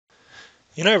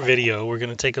In our video, we're going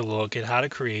to take a look at how to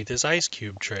create this ice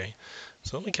cube tray.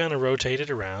 So let me kind of rotate it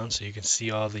around so you can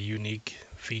see all the unique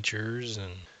features.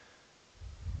 And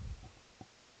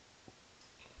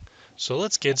so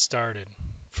let's get started.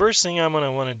 First thing I'm going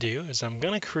to want to do is I'm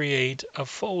going to create a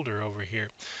folder over here.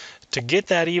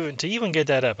 To even get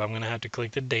that up, I'm going to have to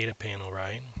click the data panel,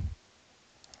 right?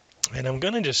 And I'm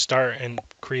going to just start and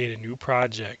create a new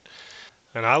project.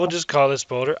 And I will just call this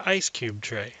folder ice cube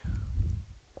tray.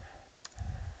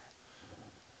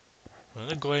 I'm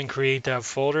going to go ahead and create that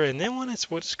folder, and then when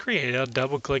it's created, I'll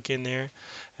double click in there,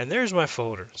 and there's my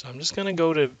folder. So I'm just going to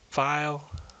go to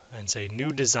File and say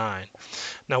New Design.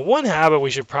 Now, one habit we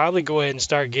should probably go ahead and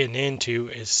start getting into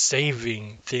is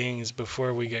saving things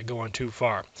before we get going too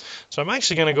far. So I'm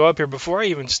actually going to go up here before I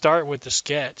even start with the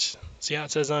sketch. See how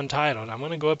it says Untitled? I'm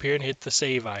going to go up here and hit the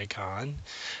save icon,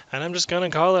 and I'm just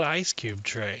going to call it Ice Cube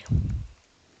Tray,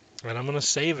 and I'm going to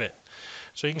save it.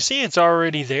 So you can see it's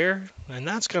already there, and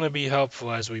that's going to be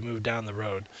helpful as we move down the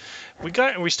road.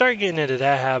 We start getting into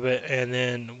that habit, and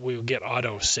then we'll get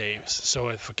auto saves. So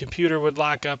if a computer would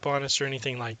lock up on us or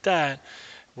anything like that,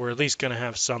 we're at least going to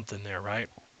have something there, right?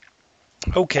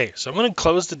 Okay, so I'm going to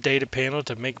close the data panel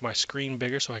to make my screen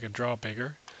bigger so I can draw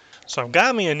bigger. So I've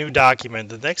got me a new document.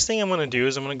 The next thing I'm going to do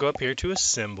is I'm going to go up here to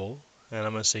Assemble, and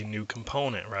I'm going to say New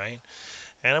Component, right?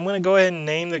 And I'm going to go ahead and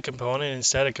name the component.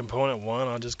 Instead of component 1,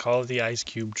 I'll just call it the ice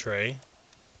cube tray.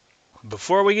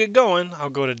 Before we get going, I'll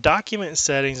go to document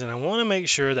settings, and I want to make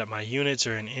sure that my units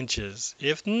are in inches.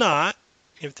 If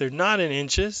they're not in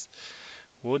inches,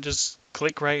 we'll just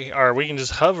click right, or we can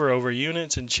just hover over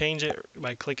units and change it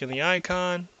by clicking the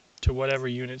icon to whatever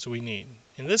units we need.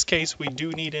 In this case, we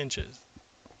do need inches.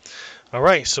 All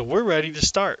right, so we're ready to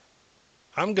start.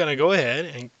 I'm going to go ahead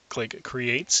and click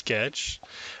Create Sketch,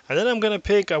 and then I'm going to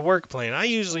pick a work plane. I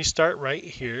usually start right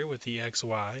here with the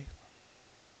XY,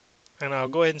 and I'll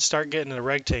go ahead and start getting the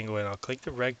rectangle in. I'll click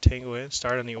the rectangle in,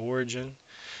 start on the origin,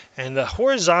 and the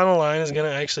horizontal line is going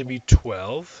to actually be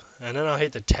 12, and then I'll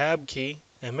hit the Tab key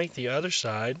and make the other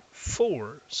side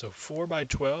 4. So 4 by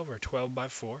 12 or 12 by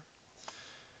 4.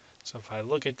 So if I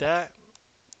look at that,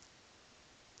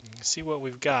 you can see what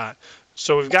we've got.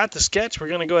 So we've got the sketch. We're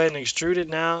going to go ahead and extrude it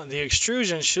now. The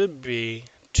extrusion should be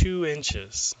 2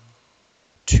 inches.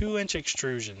 2-inch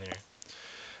extrusion there.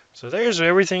 So there's where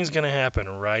everything's going to happen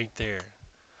right there.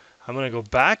 I'm going to go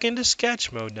back into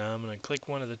sketch mode now. I'm going to click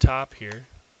one at the top here.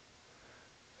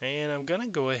 And I'm going to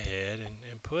go ahead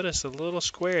and put us a little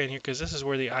square in here because this is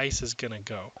where the ice is going to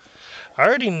go. I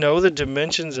already know the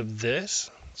dimensions of this.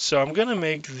 So I'm going to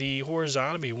make the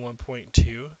horizontal be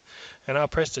 1.2. And I'll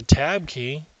press the Tab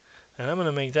key. And I'm going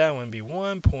to make that one be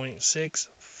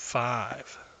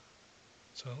 1.65.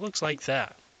 So it looks like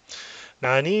that.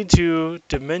 Now I need to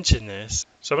dimension this.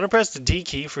 So I'm going to press the D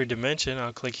key for dimension.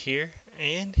 I'll click here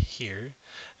and here.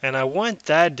 And I want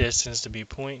that distance to be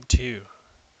 0.2.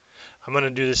 I'm going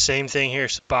to do the same thing here.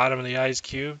 So bottom of the ice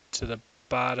cube to the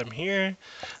bottom here.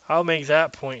 I'll make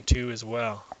that 0.2 as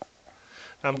well.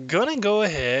 I'm going to go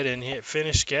ahead and hit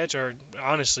Finish Sketch. Or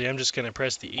honestly, I'm just going to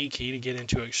press the E key to get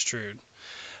into Extrude.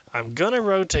 I'm going to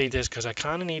rotate this because I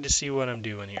kind of need to see what I'm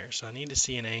doing here. So I need to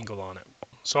see an angle on it.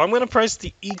 So I'm going to press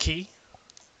the E key.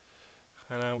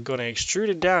 And I'm going to extrude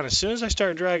it down. As soon as I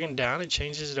start dragging down, it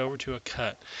changes it over to a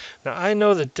cut. Now I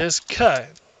know that this cut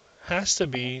has to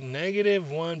be negative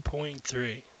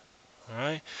 1.3.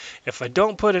 Alright? If I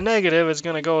don't put a negative, it's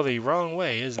going to go the wrong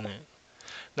way, isn't it?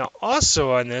 Now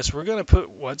also on this, we're going to put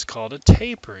what's called a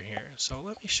taper here. So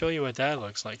let me show you what that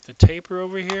looks like. The taper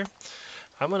over here,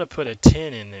 I'm going to put a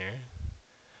 10 in there.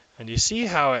 And you see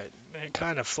how it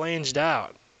kind of flanged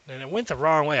out. And it went the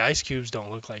wrong way. Ice cubes don't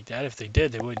look like that. If they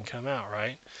did, they wouldn't come out,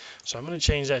 right? So I'm going to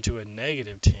change that to a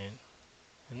negative 10.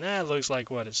 And that looks like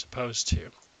what it's supposed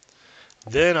to.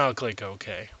 Then I'll click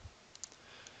OK.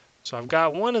 So I've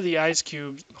got one of the ice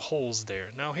cube holes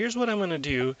there. Now here's what I'm going to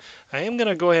do. I am going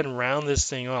to go ahead and round this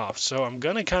thing off. So I'm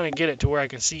going to kind of get it to where I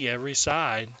can see every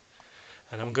side.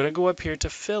 And I'm going to go up here to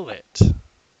fillet.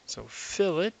 So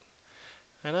fillet.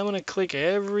 And I'm going to click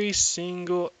every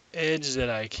single edge that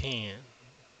I can.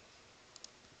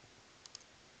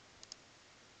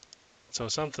 So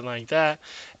something like that.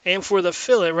 And for the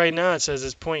fillet, right now it says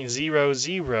it's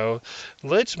 0.00.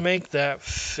 Let's make that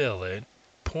fillet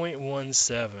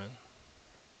 0.17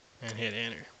 and hit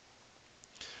enter.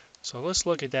 So let's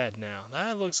look at that now.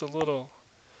 That looks a little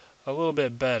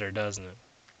bit better, doesn't it?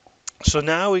 So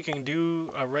now we can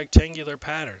do a rectangular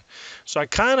pattern. So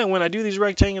when I do these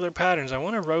rectangular patterns, I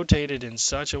want to rotate it in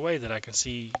such a way that I can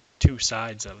see two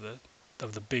sides of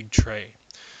the big tray.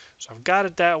 So I've got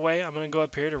it that way. I'm going to go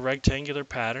up here to rectangular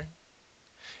pattern.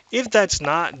 If that's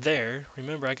not there,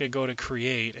 remember I could go to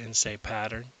create and say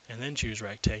pattern and then choose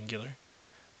rectangular.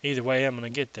 Either way, I'm going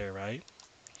to get there, right?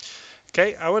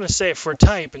 Okay, I want to say for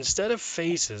type, instead of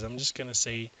faces, I'm just going to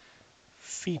say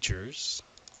features.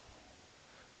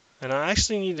 And I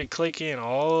actually need to click in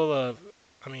all of,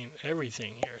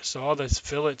 everything here. So all these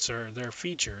fillets are their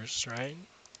features, right?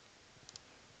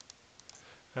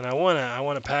 And I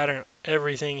want to pattern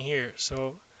everything here.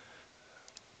 So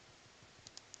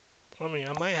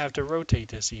I might have to rotate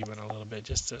this even a little bit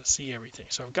just to see everything.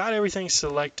 So I've got everything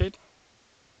selected.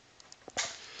 I'm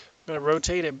going to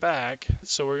rotate it back.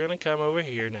 So we're going to come over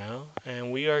here now,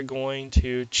 and we are going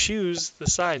to choose the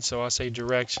side. So I'll say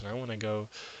direction. I want to go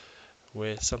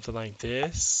with something like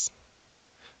this.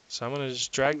 So I'm going to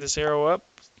just drag this arrow up.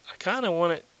 I kind of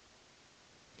want it,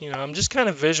 I'm just kind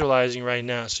of visualizing right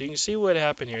now. So you can see what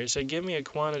happened here. It said give me a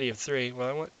quantity of 3. Well,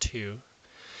 I want 2.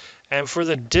 And for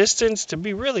the distance, to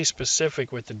be really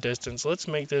specific with the distance, let's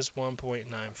make this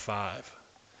 1.95.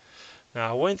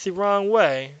 Now I went the wrong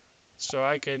way, so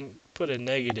I can put a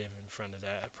negative in front of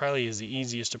that. It probably is the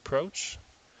easiest approach.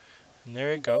 And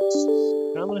there it goes.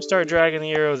 Now I'm going to start dragging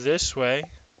the arrow this way.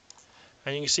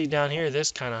 And you can see down here,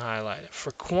 this kind of highlighted. For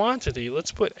quantity,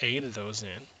 let's put 8 of those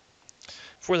in.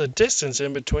 For the distance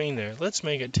in between there, let's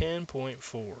make it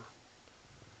 10.4.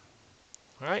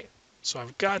 Alright, so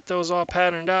I've got those all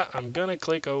patterned out. I'm going to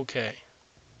click OK.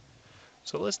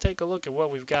 So let's take a look at what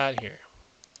we've got here.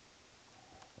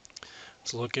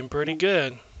 It's looking pretty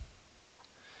good.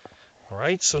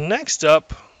 Alright, so next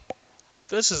up,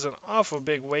 this is an awful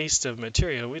big waste of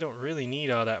material. We don't really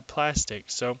need all that plastic.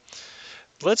 So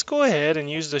let's go ahead and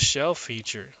use the shell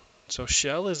feature. So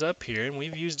shell is up here, and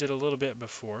we've used it a little bit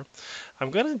before. I'm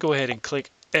going to go ahead and click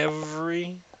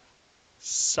every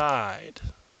side.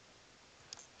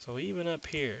 So even up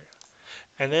here.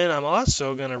 And then I'm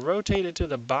also going to rotate it to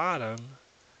the bottom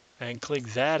and click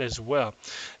that as well.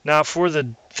 Now for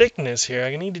the thickness here,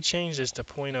 I need to change this to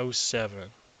 0.07.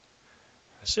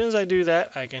 As soon as I do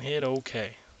that, I can hit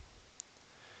OK.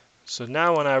 So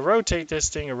now when I rotate this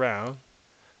thing around,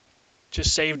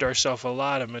 just saved ourselves a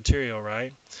lot of material,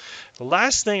 right? The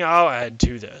last thing I'll add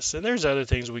to this, and there's other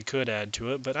things we could add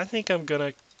to it, but I think I'm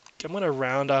gonna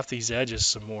round off these edges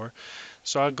some more.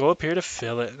 So I'll go up here to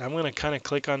fillet, and I'm gonna kind of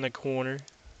click on the corner,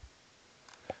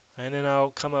 and then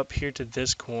I'll come up here to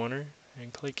this corner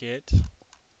and click it.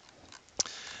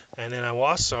 And then I'm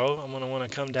gonna want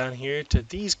to come down here to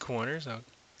these corners. I'll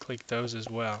click those as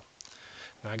well.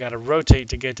 Now I gotta rotate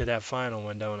to get to that final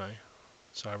one, don't I?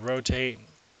 So I rotate,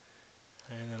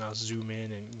 and then I'll zoom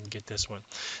in and get this one.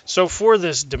 So for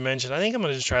this dimension, I think I'm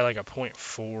going to just try like a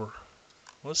 0.4.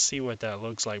 Let's see what that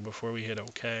looks like before we hit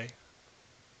OK.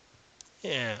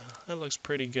 Yeah, that looks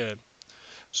pretty good.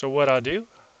 So what I'll do,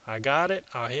 I got it,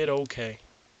 I'll hit OK.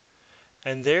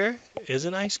 And there is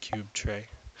an ice cube tray.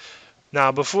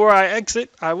 Now before I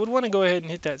exit, I would want to go ahead and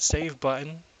hit that save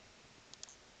button,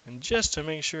 and just to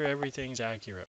make sure everything's accurate.